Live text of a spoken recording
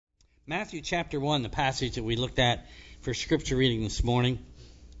Matthew chapter 1, the passage that we looked at for scripture reading this morning.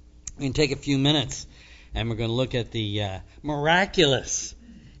 We're going to take a few minutes and we're going to look at the miraculous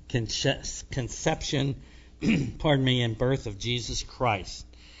conception and birth of Jesus Christ.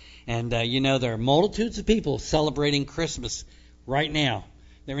 And there are multitudes of people celebrating Christmas right now.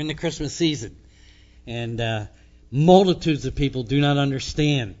 They're in the Christmas season. And multitudes of people do not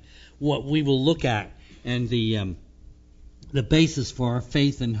understand what we will look at and the basis for our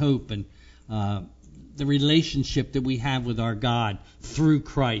faith and hope and the relationship that we have with our God through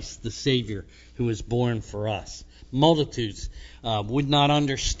Christ, the Savior, who was born for us. Multitudes would not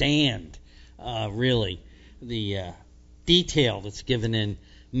understand, really, the detail that's given in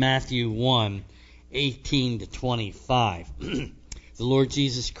Matthew 1, 18 to 25. The Lord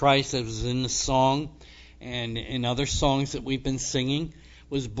Jesus Christ, that was in the song and in other songs that we've been singing,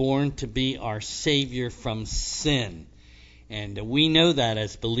 was born to be our Savior from sin. And we know that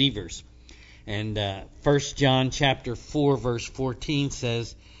as believers. And 1 John chapter 4, verse 14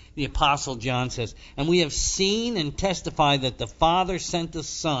 says, the Apostle John says, "And we have seen and testified that the Father sent the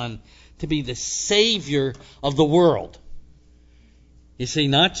Son to be the Savior of the world." You see,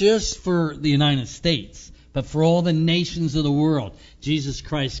 not just for the United States, but for all the nations of the world, Jesus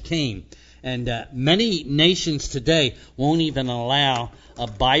Christ came. And many nations today won't even allow a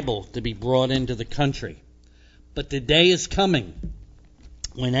Bible to be brought into the country. But the day is coming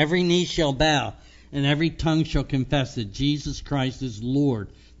when every knee shall bow and every tongue shall confess that Jesus Christ is Lord,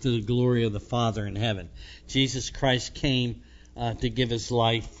 to the glory of the Father in heaven. Jesus Christ came to give his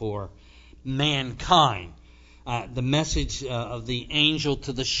life for mankind. The message of the angel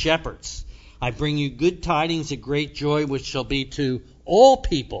to the shepherds: "I bring you good tidings of great joy, which shall be to all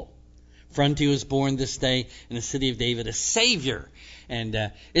people. For unto you is born this day in the city of David a Savior." And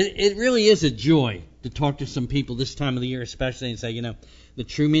it really is a joy to talk to some people this time of the year especially and say, the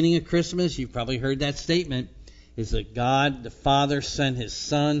true meaning of Christmas, you've probably heard that statement, is that God the Father sent his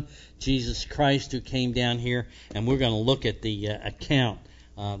Son, Jesus Christ, who came down here. And we're going to look at the account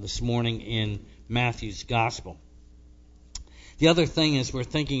this morning in Matthew's Gospel. The other thing is we're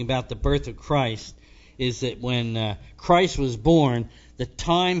thinking about the birth of Christ is that when Christ was born, the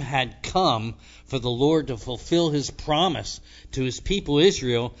time had come for the Lord to fulfill his promise to his people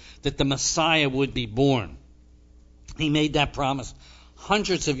Israel that the Messiah would be born. He made that promise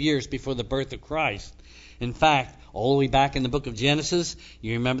hundreds of years before the birth of Christ. In fact, all the way back in the book of Genesis,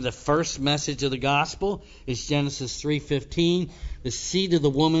 you remember the first message of the gospel is Genesis 3:15. "The seed of the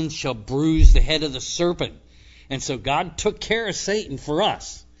woman shall bruise the head of the serpent." And so God took care of Satan for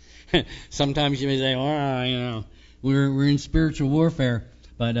us. Sometimes you may say, we're in spiritual warfare,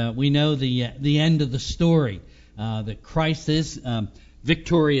 but we know the end of the story, that Christ is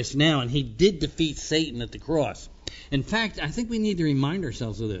victorious now, and he did defeat Satan at the cross. In fact, I think we need to remind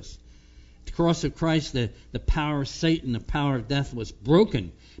ourselves of this. At the cross of Christ, the power of Satan, the power of death was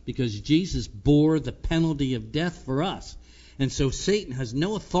broken because Jesus bore the penalty of death for us. And so Satan has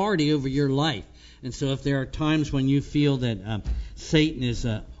no authority over your life. And so if there are times when you feel that Satan is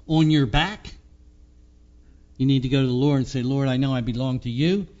on your back, you need to go to the Lord and say, "Lord, I know I belong to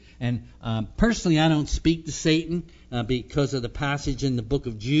you." And personally, I don't speak to Satan because of the passage in the book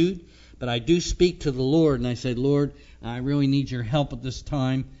of Jude, but I do speak to the Lord, and I say, "Lord, I really need your help at this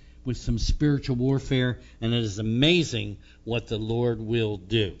time with some spiritual warfare," and it is amazing what the Lord will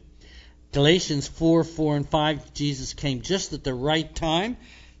do. Galatians 4, 4 and 5, Jesus came just at the right time.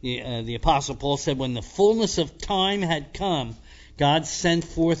 The Apostle Paul said, "When the fullness of time had come, God sent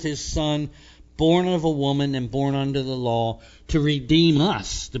forth his Son, born of a woman and born under the law, to redeem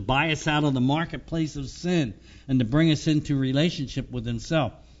us, to buy us out of the marketplace of sin, and to bring us into relationship with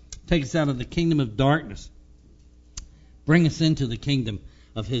himself. Take us out of the kingdom of darkness. Bring us into the kingdom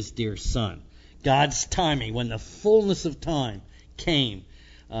of his dear Son." God's timing, when the fullness of time came,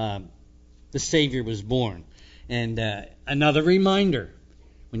 the Savior was born. And another reminder,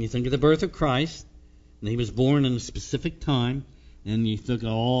 when you think of the birth of Christ, and he was born in a specific time, and you look at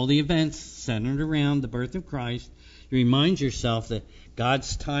all the events centered around the birth of Christ, you remind yourself that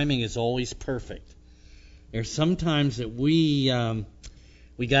God's timing is always perfect. There's sometimes that we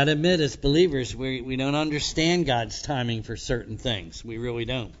got to admit as believers, we don't understand God's timing for certain things. We really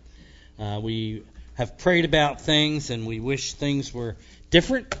don't. We have prayed about things and we wish things were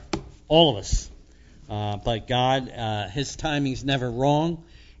different, all of us. But God, his timing's never wrong,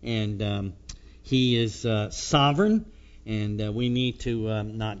 and he is sovereign, and we need to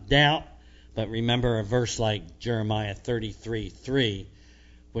not doubt, but remember a verse like Jeremiah 33:3,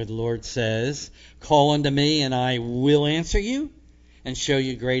 where the Lord says, "Call unto me, and I will answer you, and show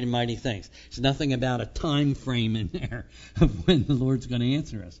you great and mighty things. There's nothing about a time frame in there of when the Lord's going to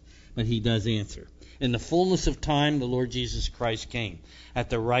answer us, but he does answer. In the fullness of time, the Lord Jesus Christ came. At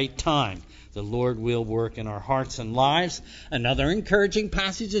the right time, the Lord will work in our hearts and lives. Another encouraging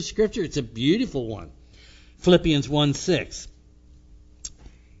passage of Scripture. It's a beautiful one. Philippians 1:6.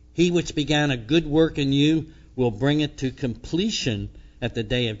 He which began a good work in you will bring it to completion at the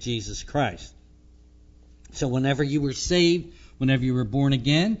day of Jesus Christ. So whenever you were saved, whenever you were born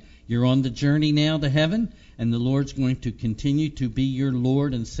again, you're on the journey now to heaven, and the Lord's going to continue to be your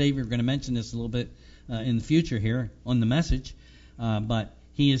Lord and Savior. We're going to mention this a little bit in the future here on the message. But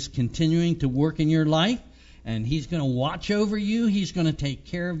he is continuing to work in your life, and he's going to watch over you. He's going to take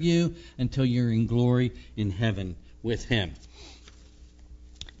care of you until you're in glory in heaven with him.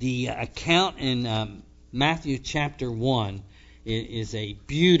 The account in Matthew chapter 1 is a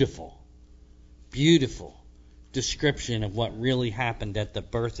beautiful, beautiful description of what really happened at the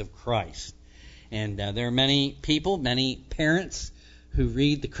birth of Christ. And there are many people, many parents who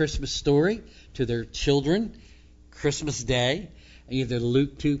read the Christmas story to their children Christmas Day, either the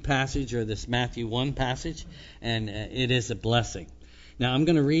Luke 2 passage or this Matthew 1 passage, and it is a blessing. Now I'm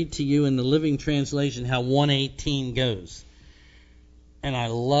going to read to you in the Living Translation how 1:18 goes. And I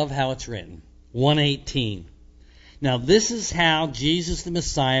love how it's written. 1:18. Now this is how Jesus the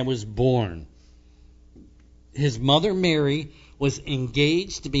Messiah was born. His mother Mary was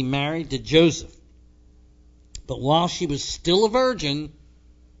engaged to be married to Joseph. But while she was still a virgin,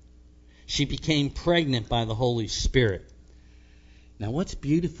 she became pregnant by the Holy Spirit. Now what's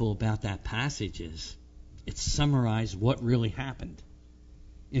beautiful about that passage is it summarized what really happened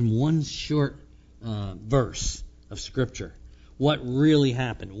in one short verse of Scripture. What really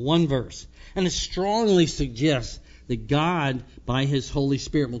happened. One verse. And it strongly suggests that God, by his Holy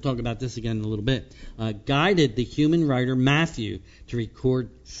Spirit, we'll talk about this again in a little bit, guided the human writer Matthew to record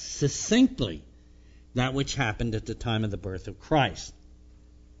succinctly that which happened at the time of the birth of Christ.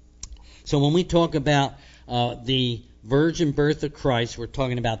 So when we talk about the virgin birth of Christ, we're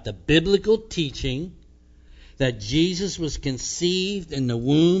talking about the biblical teaching that Jesus was conceived in the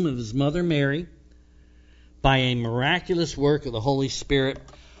womb of his mother Mary by a miraculous work of the Holy Spirit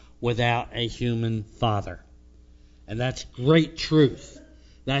without a human father. And that's great truth.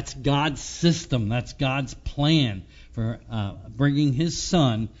 That's God's system. That's God's plan for bringing his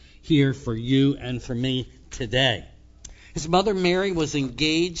Son here for you and for me today. His mother Mary was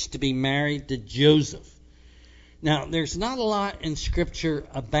engaged to be married to Joseph. Now, there's not a lot in Scripture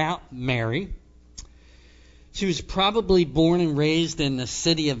about Mary. She was probably born and raised in the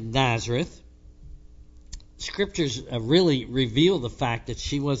city of Nazareth. Scriptures really reveal the fact that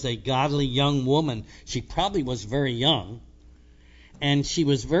she was a godly young woman. She probably was very young. And she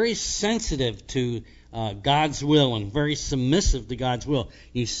was very sensitive to God's will and very submissive to God's will.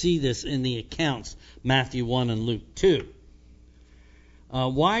 You see this in the accounts, Matthew 1 and Luke 2.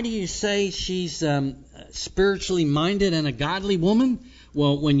 Why do you say she's spiritually minded and a godly woman?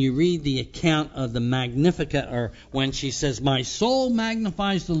 Well, when you read the account of the Magnificat, or when she says, "My soul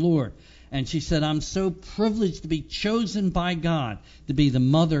magnifies the Lord," and she said, "I'm so privileged to be chosen by God to be the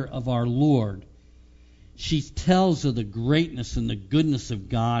mother of our Lord," she tells of the greatness and the goodness of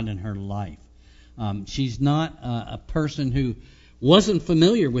God in her life. She's not a person who wasn't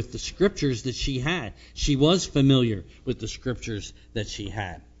familiar with the Scriptures that she had. She was familiar with the Scriptures that she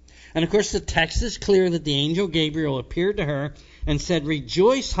had. And of course the text is clear that the angel Gabriel appeared to her and said,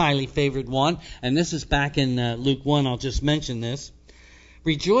 "Rejoice, highly favored one." And this is back in Luke 1. I'll just mention this.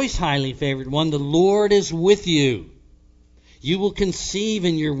 "Rejoice, highly favored one, the Lord is with you. You will conceive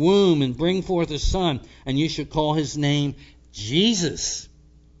in your womb and bring forth a son, and you shall call his name Jesus."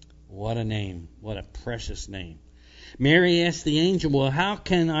 What a name. What a precious name. Mary asked the angel, "Well, how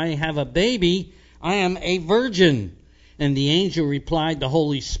can I have a baby? I am a virgin." And the angel replied, "The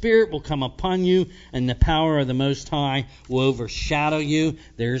Holy Spirit will come upon you, and the power of the Most High will overshadow you."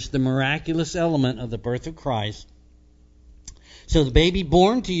 There's the miraculous element of the birth of Christ. "So the baby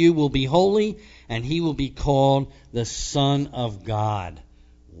born to you will be holy, and he will be called the Son of God."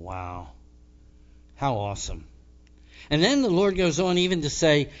 Wow. How awesome. And then the Lord goes on even to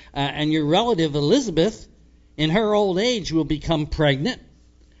say, "And your relative Elizabeth, in her old age, will become pregnant."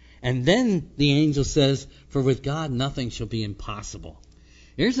 And then the angel says, "For with God nothing shall be impossible."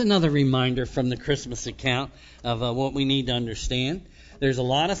 Here's another reminder from the Christmas account of what we need to understand. There's a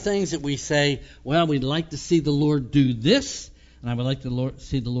lot of things that we say, well, we'd like to see the Lord do this, and I would like to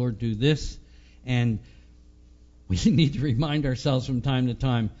see the Lord do this. And we need to remind ourselves from time to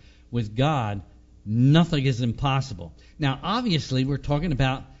time, with God, nothing is impossible. Now, obviously, we're talking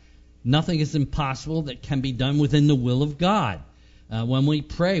about nothing is impossible that can be done within the will of God. When we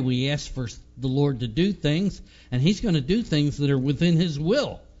pray, we ask for the Lord to do things, and He's going to do things that are within His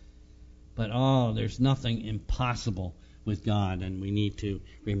will. But, there's nothing impossible with God, and we need to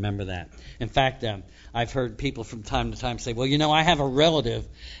remember that. In fact, I've heard people from time to time say, well, I have a relative,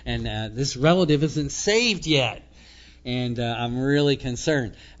 and this relative isn't saved yet. And I'm really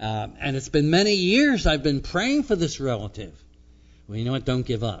concerned. And it's been many years I've been praying for this relative. Well, you know what? Don't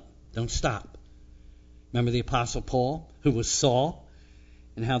give up. Don't stop. Remember the Apostle Paul, who was Saul,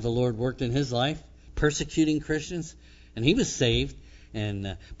 and how the Lord worked in his life, persecuting Christians? And he was saved.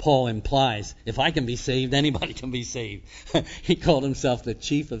 And Paul implies, if I can be saved, anybody can be saved. He called himself the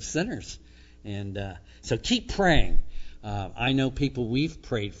chief of sinners. And so keep praying. I know people we've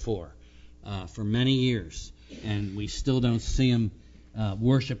prayed for many years, and we still don't see them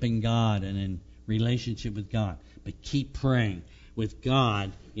worshiping God and in relationship with God. But keep praying. With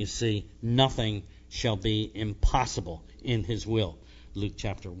God, you see, nothing shall be impossible in His will. Luke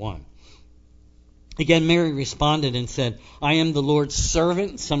chapter 1. Again, Mary responded and said, I am the Lord's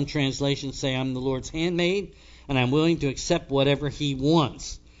servant. Some translations say I'm the Lord's handmaid, and I'm willing to accept whatever He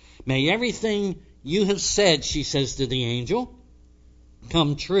wants. May everything you have said, she says to the angel,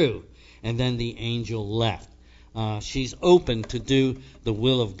 come true. And then the angel left. She's open to do the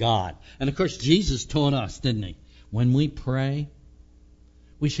will of God. And of course, Jesus taught us, didn't He? When we pray,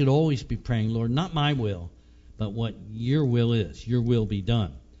 we should always be praying, Lord, not my will, but what your will is. Your will be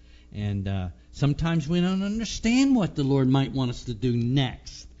done. And sometimes we don't understand what the Lord might want us to do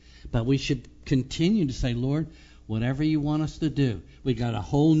next. But we should continue to say, Lord, whatever you want us to do. We got a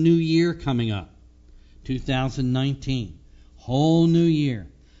whole new year coming up. 2019. Whole new year.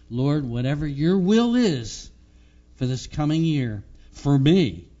 Lord, whatever your will is for this coming year, for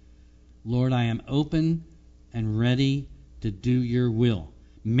me, Lord, I am open and ready to do your will.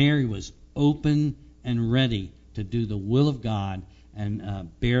 Mary was open and ready to do the will of God and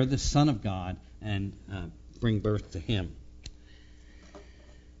bear the Son of God and bring birth to Him.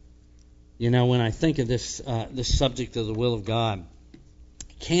 When I think of this subject of the will of God,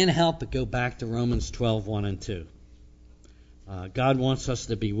 I can't help but go back to Romans 12:1 and 2. God wants us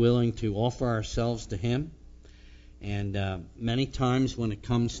to be willing to offer ourselves to Him. And many times when it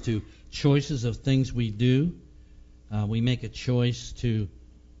comes to choices of things we do, we make a choice to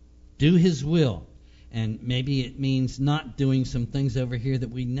do His will. And maybe it means not doing some things over here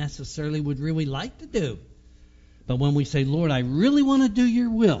that we necessarily would really like to do. But when we say, Lord, I really want to do your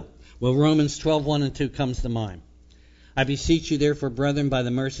will, well, Romans 12:1 and 2 comes to mind. I beseech you, therefore, brethren, by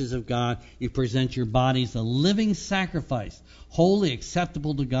the mercies of God, you present your bodies a living sacrifice, wholly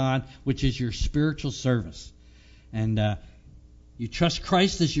acceptable to God, which is your spiritual service. And you trust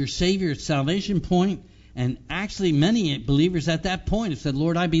Christ as your Savior at salvation point. And actually, many believers at that point have said,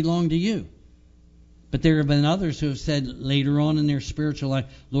 Lord, I belong to you. But there have been others who have said later on in their spiritual life,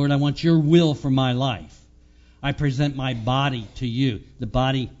 Lord, I want your will for my life. I present my body to you, the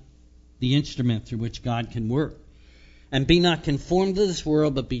body, the instrument through which God can work. And be not conformed to this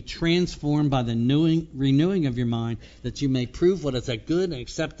world, but be transformed by the renewing of your mind, that you may prove what is a good and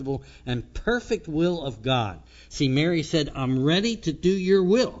acceptable and perfect will of God. See, Mary said, I'm ready to do your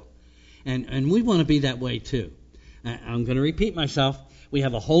will. And we want to be that way too. I'm going to repeat myself. We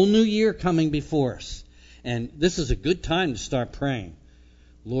have a whole new year coming before us. And this is a good time to start praying.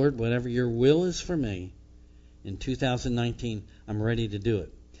 Lord, whatever your will is for me in 2019, I'm ready to do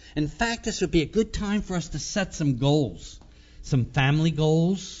it. In fact, this would be a good time for us to set some goals. Some family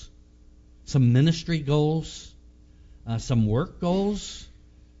goals, some ministry goals, some work goals.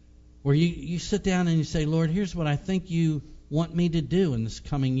 Where you sit down and you say, Lord, here's what I think you want me to do in this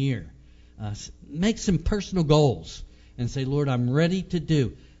coming year. Make some personal goals and say, Lord, I'm ready to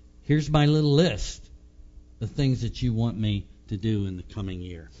do. Here's my little list, the things that you want me to do in the coming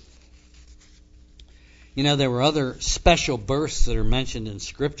year. There were other special births that are mentioned in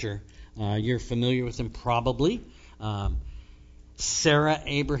Scripture. You're familiar with them probably. Sarah,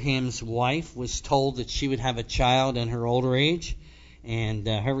 Abraham's wife, was told that she would have a child in her older age, and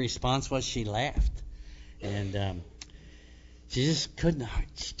her response was she laughed. And she just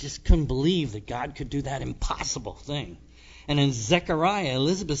couldn't believe that God could do that impossible thing. And then Zechariah,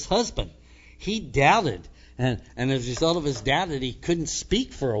 Elizabeth's husband, he doubted. And as a result of his doubt, he couldn't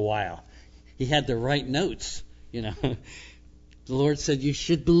speak for a while. He had to write notes, The Lord said, you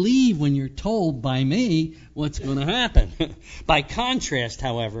should believe when you're told by me what's going to happen. By contrast,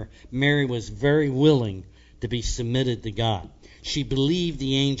 however, Mary was very willing to be submitted to God. She believed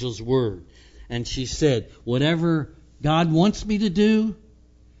the angel's word. And she said, whatever God wants me to do,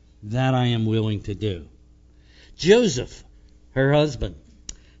 that I am willing to do. Joseph, her husband,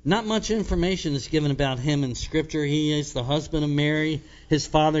 Not much information is given about him in Scripture. He is the husband of Mary. His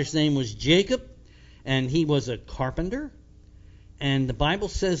father's name was Jacob, and he was a carpenter. And the Bible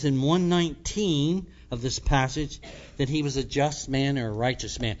says in 119 of this passage that he was a just man or a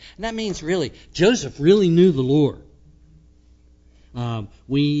righteous man. And that means really, Joseph really knew the Lord.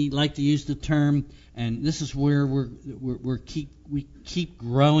 We like to use the term, and this is where we keep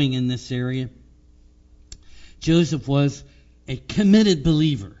growing in this area. Joseph was a committed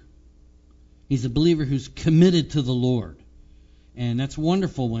believer. He's a believer who's committed to the Lord. And that's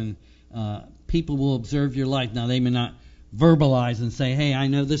wonderful when people will observe your life. Now, they may not verbalize and say, hey, I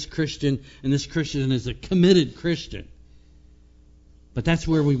know this Christian, and this Christian is a committed Christian. But that's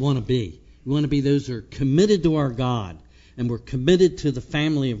where we want to be. We want to be those who are committed to our God, and we're committed to the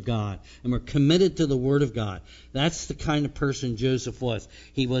family of God, and we're committed to the Word of God. That's the kind of person Joseph was.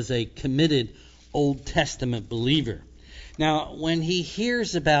 He was a committed Old Testament believer. Now, when he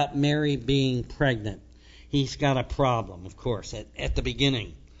hears about Mary being pregnant, he's got a problem, of course, at the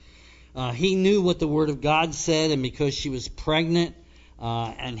beginning. He knew what the Word of God said, and because she was pregnant,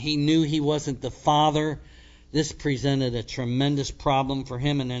 and he knew he wasn't the father, this presented a tremendous problem for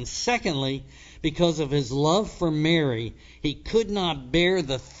him. And then secondly, because of his love for Mary, he could not bear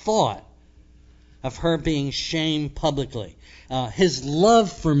the thought of her being shamed publicly. His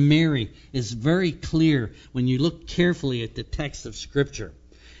love for Mary is very clear when you look carefully at the text of Scripture.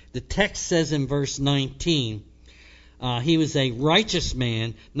 The text says in verse 19, he was a righteous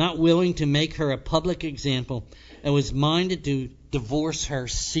man, not willing to make her a public example, and was minded to divorce her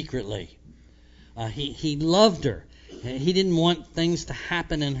secretly. He loved her. He didn't want things to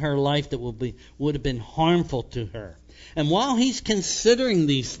happen in her life that would have been harmful to her. And while he's considering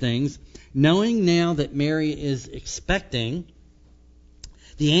these things, knowing now that Mary is expecting,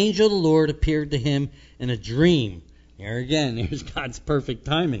 the angel of the Lord appeared to him in a dream. There again, there's God's perfect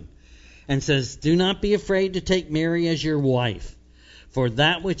timing. And says, do not be afraid to take Mary as your wife, for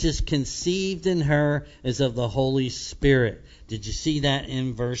that which is conceived in her is of the Holy Spirit. Did you see that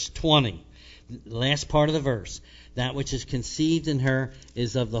in verse 20? The last part of the verse. That which is conceived in her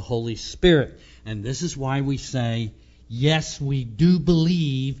is of the Holy Spirit. And this is why we say, yes, we do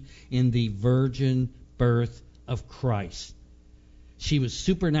believe in the virgin birth of Christ. She was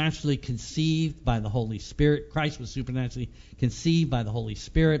supernaturally conceived by the Holy Spirit. Christ was supernaturally conceived by the Holy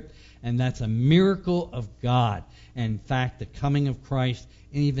Spirit. And that's a miracle of God. And in fact, the coming of Christ,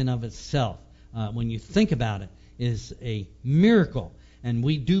 even of itself, when you think about it, is a miracle. And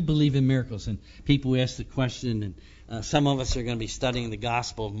we do believe in miracles. And people ask the question, and some of us are going to be studying the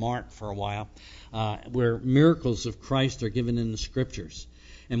Gospel of Mark for a while, where miracles of Christ are given in the Scriptures.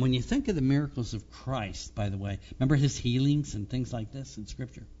 And when you think of the miracles of Christ, by the way, remember his healings and things like this in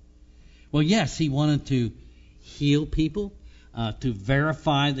Scripture? Well, yes, he wanted to heal people, to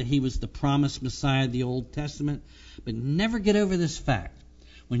verify that he was the promised Messiah of the Old Testament. But never get over this fact.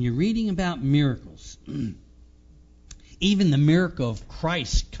 When you're reading about miracles, even the miracle of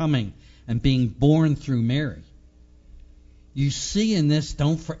Christ coming and being born through Mary, you see in this,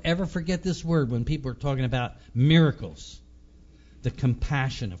 don't ever forget this word when people are talking about miracles, the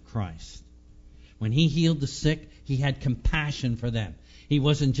compassion of Christ. When he healed the sick, he had compassion for them. He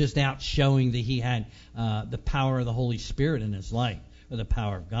wasn't just out showing that he had the power of the Holy Spirit in his life, or the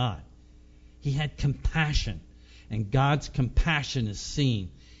power of God. He had compassion. And God's compassion is seen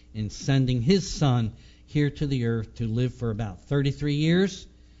in sending his Son here to the earth to live for about 33 years,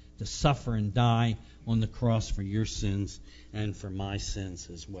 to suffer and die on the cross for your sins and for my sins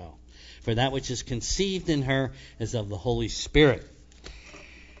as well. For that which is conceived in her is of the Holy Spirit.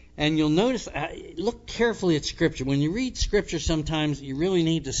 And you'll notice, look carefully at Scripture. When you read Scripture, sometimes you really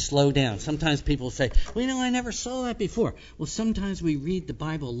need to slow down. Sometimes people say, well, I never saw that before. Well, sometimes we read the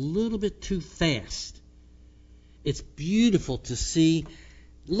Bible a little bit too fast. It's beautiful to see.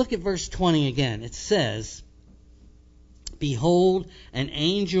 Look at verse 20 again. It says, behold, an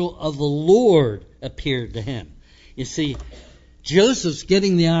angel of the Lord appeared to him. You see, Joseph's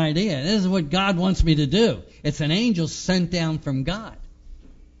getting the idea. This is what God wants me to do. It's an angel sent down from God.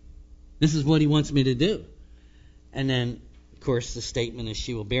 This is what he wants me to do. And then, of course, the statement is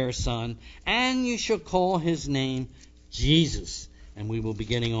she will bear a son, and you shall call his name Jesus. And we will be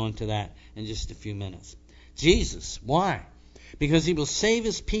getting on to that in just a few minutes. Jesus. Why? Because he will save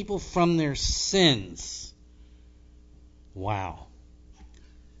his people from their sins. Wow.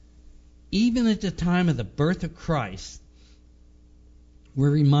 Even at the time of the birth of Christ, we're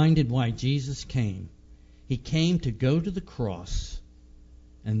reminded why Jesus came. He came to go to the cross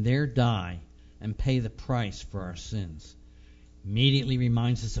and there die and pay the price for our sins. Immediately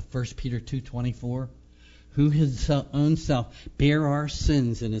reminds us of 1 Peter 2:24. who his own self bare our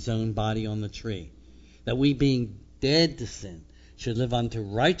sins in his own body on the tree, that we being dead to sin should live unto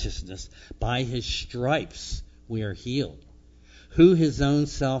righteousness. By his stripes we are healed. Who his own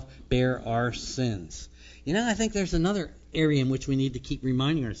self bare our sins. I think there's another area in which we need to keep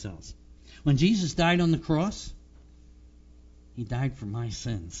reminding ourselves. When Jesus died on the cross, he died for my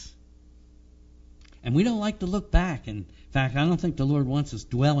sins. And we don't like to look back. In fact, I don't think the Lord wants us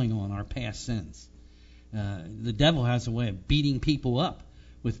dwelling on our past sins. The devil has a way of beating people up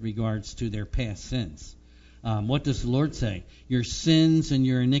with regards to their past sins. What does the Lord say? Your sins and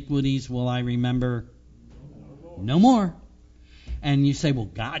your iniquities will I remember no more. And you say, well,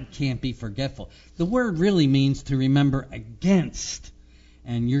 God can't be forgetful. The word really means to remember against.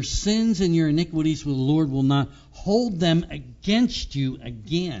 And your sins and your iniquities, the Lord will not hold them against you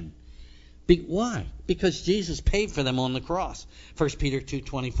again. Why? Because Jesus paid for them on the cross. 1 Peter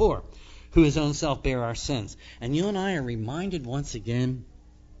 2:24, who his own self bare our sins. And you and I are reminded once again,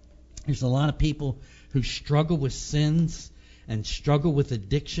 there's a lot of people who struggle with sins and struggle with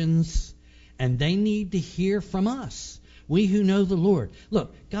addictions, and they need to hear from us. We who know the Lord.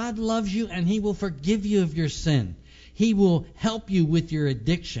 Look, God loves you and he will forgive you of your sin. He will help you with your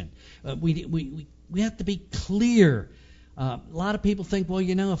addiction. We have to be clear. A lot of people think, well,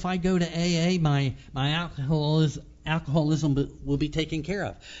 if I go to AA, my alcoholism will be taken care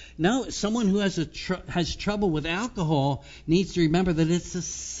of. No, someone who has trouble with alcohol needs to remember that it's a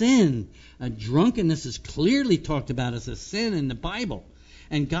sin. Drunkenness is clearly talked about as a sin in the Bible.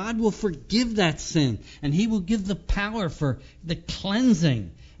 And God will forgive that sin. And he will give the power for the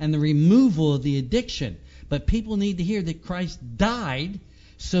cleansing and the removal of the addiction. But people need to hear that Christ died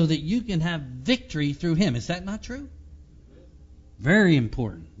so that you can have victory through him. Is that not true? Very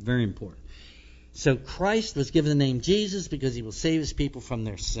important. Very important. So Christ was given the name Jesus because he will save his people from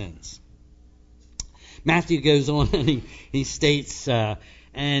their sins. Matthew goes on and he states,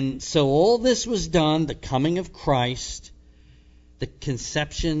 and so all this was done, the coming of Christ, the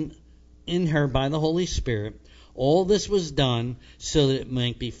conception in her by the Holy Spirit, all this was done so that it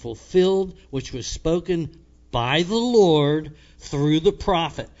might be fulfilled, which was spoken by the Lord through the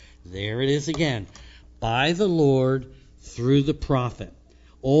prophet. There it is again. By the Lord through the prophet.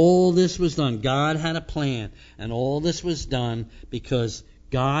 All this was done. God had a plan. And all this was done because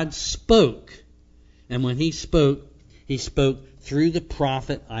God spoke. And when he spoke through the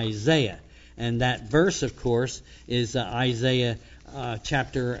prophet Isaiah. And that verse, of course, is Isaiah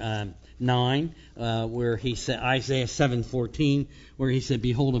chapter 9, where he said, Isaiah 7:14, where he said,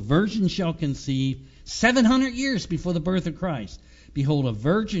 behold, a virgin shall conceive 700 years before the birth of Christ. Behold, a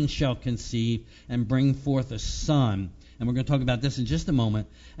virgin shall conceive and bring forth a son. And we're going to talk about this in just a moment.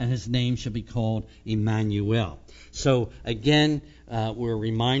 And his name shall be called Immanuel. So again, we're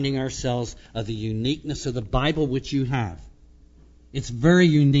reminding ourselves of the uniqueness of the Bible which you have. It's very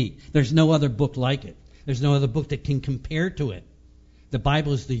unique. There's no other book like it. There's no other book that can compare to it. The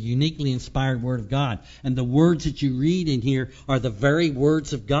Bible is the uniquely inspired Word of God. And the words that you read in here are the very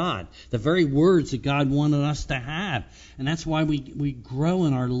words of God. The very words that God wanted us to have. And that's why we grow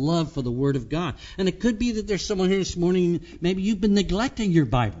in our love for the Word of God. And it could be that there's someone here this morning, maybe you've been neglecting your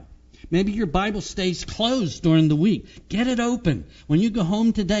Bible. Maybe your Bible stays closed during the week. Get it open. When you go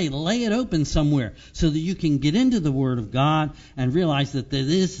home today, lay it open somewhere so that you can get into the Word of God and realize that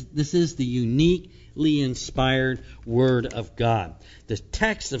this is the uniquely inspired Word of God. The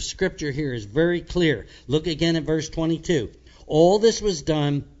text of Scripture here is very clear. Look again at verse 22. All this was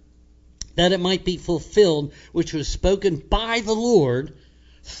done that it might be fulfilled, which was spoken by the Lord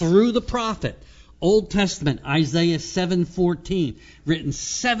through the prophet. Old Testament, Isaiah 7:14, written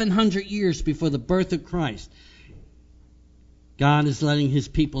 700 years before the birth of Christ. God is letting his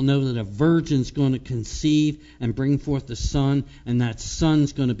people know that a virgin's going to conceive and bring forth a son, and that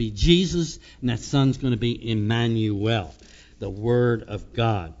son's going to be Jesus, and that son's going to be Immanuel, the Word of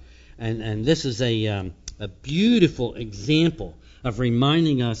God. And this is a beautiful example of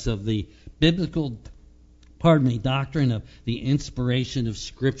reminding us of the biblical doctrine of the inspiration of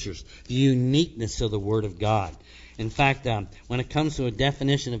Scriptures, the uniqueness of the Word of God. In fact, when it comes to a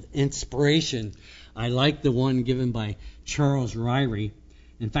definition of inspiration, I like the one given by Charles Ryrie.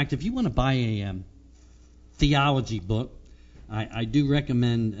 In fact, if you want to buy a theology book, I do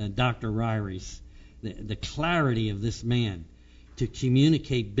recommend Dr. Ryrie's. The clarity of this man to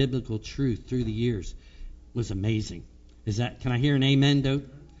communicate biblical truth through the years was amazing. Can I hear an amen, Dope?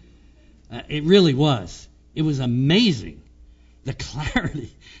 It really was. It was amazing, the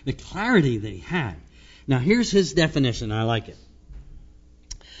clarity they had. Now, here's his definition. I like it.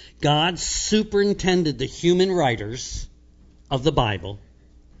 God superintended the human writers of the Bible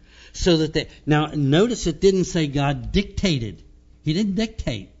so that they... Now, notice it didn't say God dictated. He didn't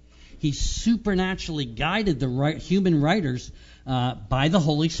dictate. He supernaturally guided the human writers by the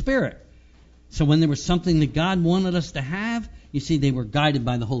Holy Spirit. So when there was something that God wanted us to have, you see, they were guided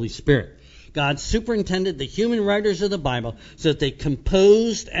by the Holy Spirit. God superintended the human writers of the Bible so that they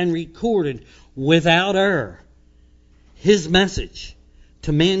composed and recorded without error His message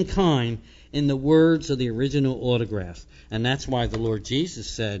to mankind in the words of the original autographs. And that's why the Lord Jesus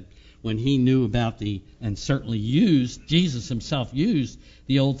said, when He knew about and certainly Jesus Himself used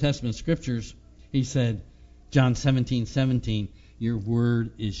the Old Testament scriptures, He said, John 17:17, your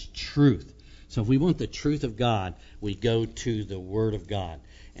word is truth. So if we want the truth of God, we go to the Word of God.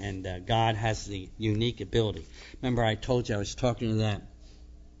 And God has the unique ability. Remember, I told you I was talking to that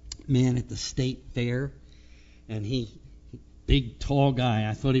man at the state fair, and big, tall guy,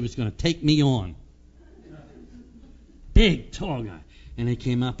 I thought he was going to take me on. Big, tall guy. And he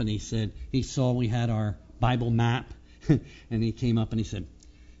came up and he said, he saw we had our Bible map, and he came up and he said,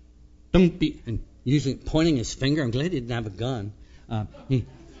 don't be, and using pointing his finger, I'm glad he didn't have a gun.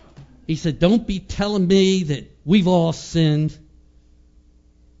 He said, don't be telling me that we've all sinned,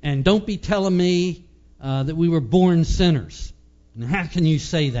 and don't be telling me that we were born sinners. And how can you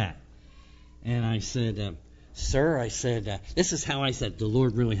say that? And I said, sir, this is how I said, the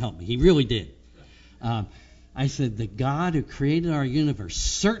Lord really helped me. He really did. I said, the God who created our universe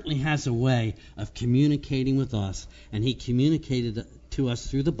certainly has a way of communicating with us, and He communicated to us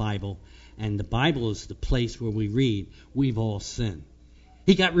through the Bible, and the Bible is the place where we read, we've all sinned.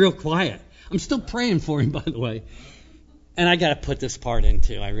 He got real quiet. I'm still praying for him, by the way. And I got to put this part in,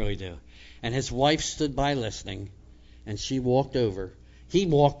 too. I really do. And his wife stood by listening, and she walked over. He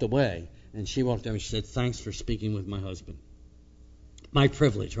walked away, and she walked over and she said, thanks for speaking with my husband. My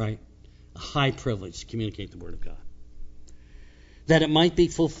privilege, right? A high privilege to communicate the Word of God. That it might be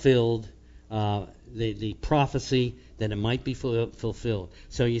fulfilled, the prophecy, that it might be fulfilled.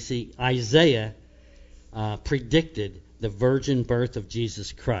 So you see, Isaiah predicted the virgin birth of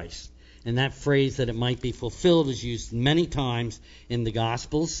Jesus Christ. And that phrase, that it might be fulfilled, is used many times in the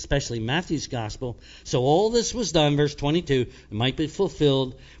Gospels, especially Matthew's Gospel. So all this was done, verse 22, it might be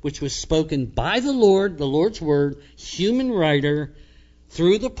fulfilled, which was spoken by the Lord's word, human writer,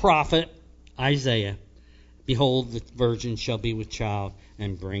 through the prophet Isaiah. Behold, the virgin shall be with child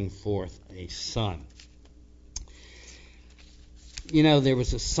and bring forth a son. You know, there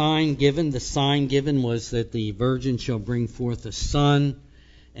was a sign given. The sign given was that the virgin shall bring forth a son.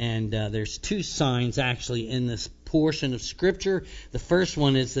 And there's two signs actually in this portion of Scripture. The first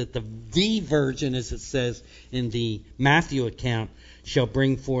one is that the virgin, as it says in the Matthew account, shall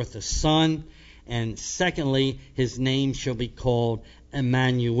bring forth a son. And secondly, his name shall be called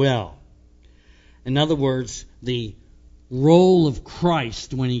Immanuel. In other words, the role of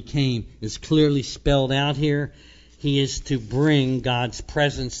Christ when He came is clearly spelled out here. He is to bring God's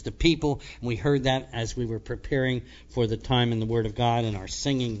presence to people. And we heard that as we were preparing for the time in the Word of God and our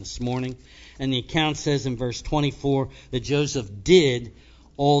singing this morning. And the account says in verse 24 that Joseph did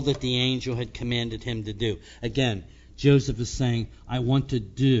all that the angel had commanded him to do. Again, Joseph is saying, I want to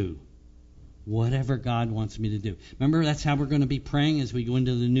do whatever God wants me to do. Remember, that's how we're going to be praying as we go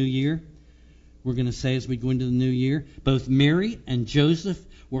into the new year. We're going to say as we go into the new year, both Mary and Joseph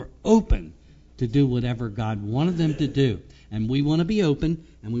were open to do whatever God wanted them to do. And we want to be open,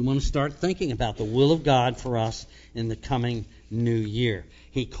 and we want to start thinking about the will of God for us in the coming new year.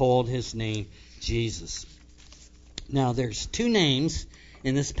 He called His name Jesus. Now, there's two names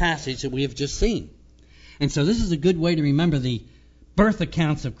in this passage that we have just seen. And so this is a good way to remember the birth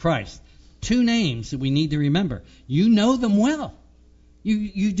accounts of Christ. Two names that we need to remember. You know them well.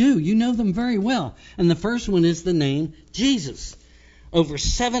 You do. You know them very well. And the first one is the name Jesus. Over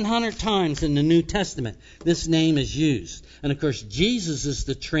 700 times in the New Testament, this name is used. And of course, Jesus is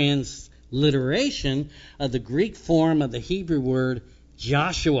the transliteration of the Greek form of the Hebrew word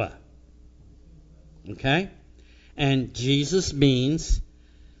Joshua. Okay? And Jesus means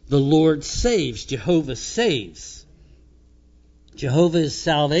the Lord saves. Jehovah saves. Jehovah is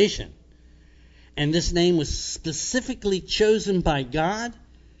salvation. And this name was specifically chosen by God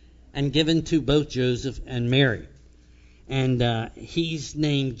and given to both Joseph and Mary. And He's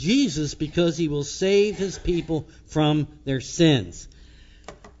named Jesus because He will save His people from their sins.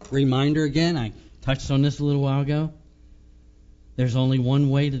 Reminder again, I touched on this a little while ago. There's only one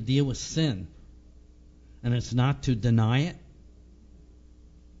way to deal with sin, and it's not to deny it.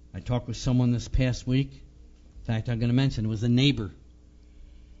 I talked with someone this past week. In fact, I'm going to mention it was a neighbor.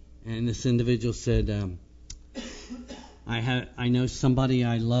 And this individual said, I know somebody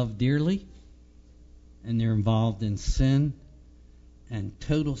I love dearly, and they're involved in sin, and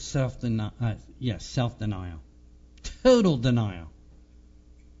total self-denial. Self-denial. Total denial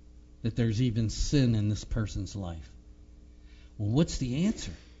that there's even sin in this person's life. Well, what's the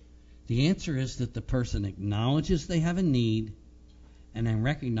answer? The answer is that the person acknowledges they have a need and then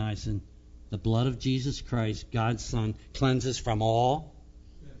recognizing the blood of Jesus Christ, God's Son, cleanses from all.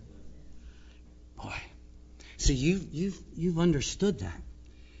 Boy, so you've understood that.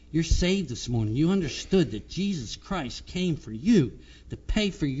 You're saved this morning. You understood that Jesus Christ came for you to pay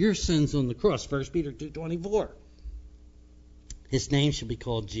for your sins on the cross. 1 Peter 2:24. His name shall be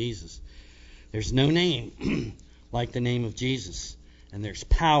called Jesus. There's no name like the name of Jesus, and there's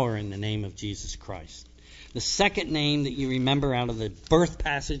power in the name of Jesus Christ. The second name that you remember out of the birth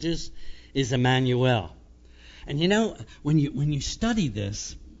passages is Immanuel. And you know, when you study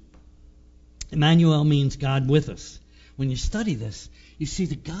this, Immanuel means God with us. When you study this, you see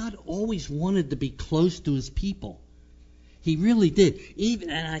that God always wanted to be close to his people. He really did.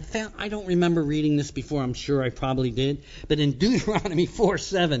 I don't remember reading this before. I'm sure I probably did. But in Deuteronomy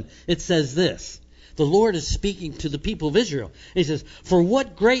 4:7, it says this. The Lord is speaking to the people of Israel. He says, "For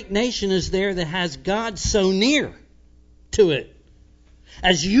what great nation is there that has God so near to it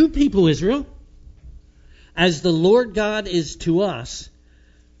as you people, Israel, as the Lord God is to us,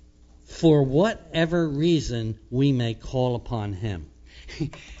 for whatever reason we may call upon him."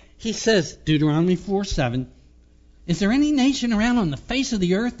 He says, Deuteronomy 4:7, is there any nation around on the face of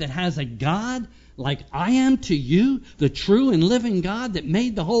the earth that has a God like I am to you, the true and living God that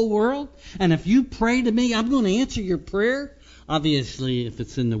made the whole world? And if you pray to me, I'm going to answer your prayer. Obviously, if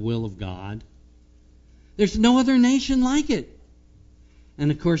it's in the will of God. There's no other nation like it. And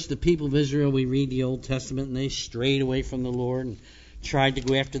of course, the people of Israel, we read the Old Testament, and they strayed away from the Lord and tried to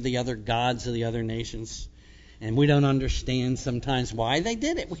go after the other gods of the other nations. And we don't understand sometimes why they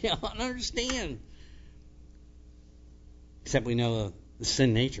did it. We don't understand. Except we know the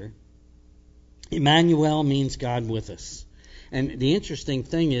sin nature. Immanuel means God with us. And the interesting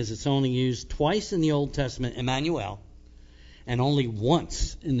thing is it's only used twice in the Old Testament, Immanuel, and only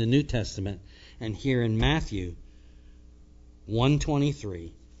once in the New Testament, and here in Matthew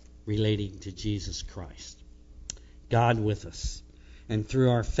 1:23, relating to Jesus Christ. God with us. And through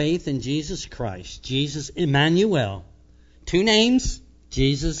our faith in Jesus Christ, Jesus Immanuel, two names,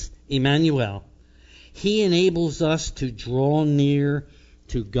 Jesus Immanuel, he enables us to draw near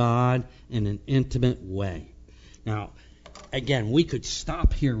to God in an intimate way. Now, again, we could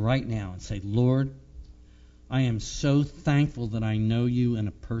stop here right now and say, Lord, I am so thankful that I know you in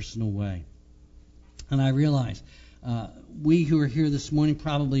a personal way. And I realize we who are here this morning,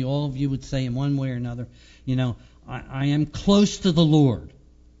 probably all of you would say in one way or another, I am close to the Lord.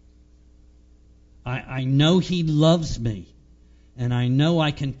 I know he loves me, and I know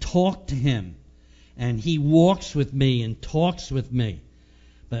I can talk to him, and he walks with me and talks with me.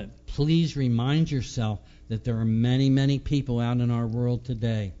 But please remind yourself that there are many, many people out in our world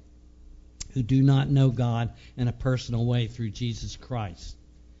today who do not know God in a personal way through Jesus Christ.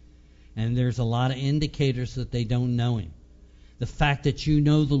 And there's a lot of indicators that they don't know him. The fact that you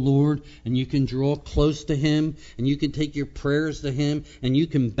know the Lord and you can draw close to him and you can take your prayers to him and you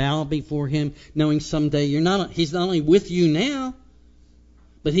can bow before him, knowing someday he's not only with you now,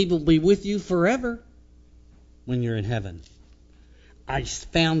 but he will be with you forever when you're in heaven. I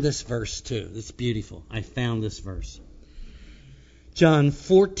found this verse too. It's beautiful. I found this verse. John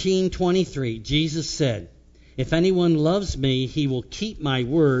 14:23, Jesus said, "If anyone loves me, he will keep my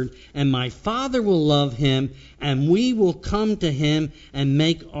word, and my Father will love him, and we will come to him and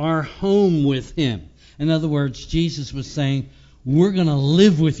make our home with him." In other words, Jesus was saying, we're going to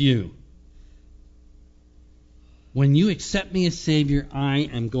live with you. When you accept me as Savior, I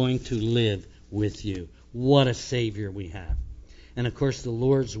am going to live with you. What a Savior we have. And of course, the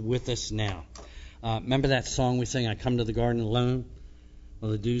Lord's with us now. Remember that song we sang, "I Come to the Garden Alone"?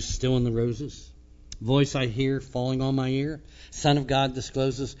 Well, the dew's still in the roses. Voice I hear falling on my ear. Son of God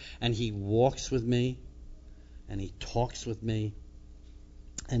discloses, and he walks with me, and he talks with me,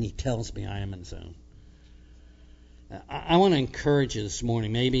 and he tells me I am his own. I want to encourage you this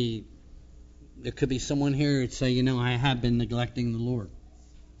morning. Maybe there could be someone here who'd say, I have been neglecting the Lord.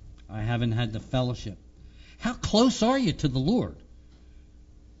 I haven't had the fellowship. How close are you to the Lord?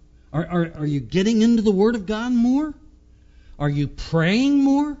 Are you getting into the Word of God more? Are you praying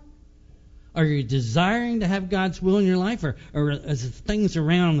more? Are you desiring to have God's will in your life? Or is things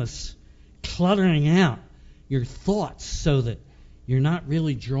around us cluttering out your thoughts so that you're not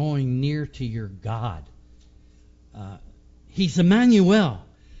really drawing near to your God? He's Immanuel,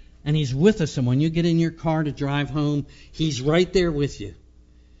 and he's with us. And when you get in your car to drive home, he's right there with you.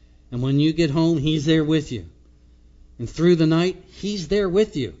 And when you get home, he's there with you. And through the night, He's there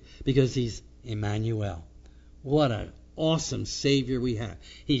with you because He's Immanuel. What an awesome Savior we have.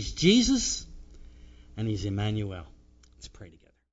 He's Jesus and He's Immanuel. Let's pray together.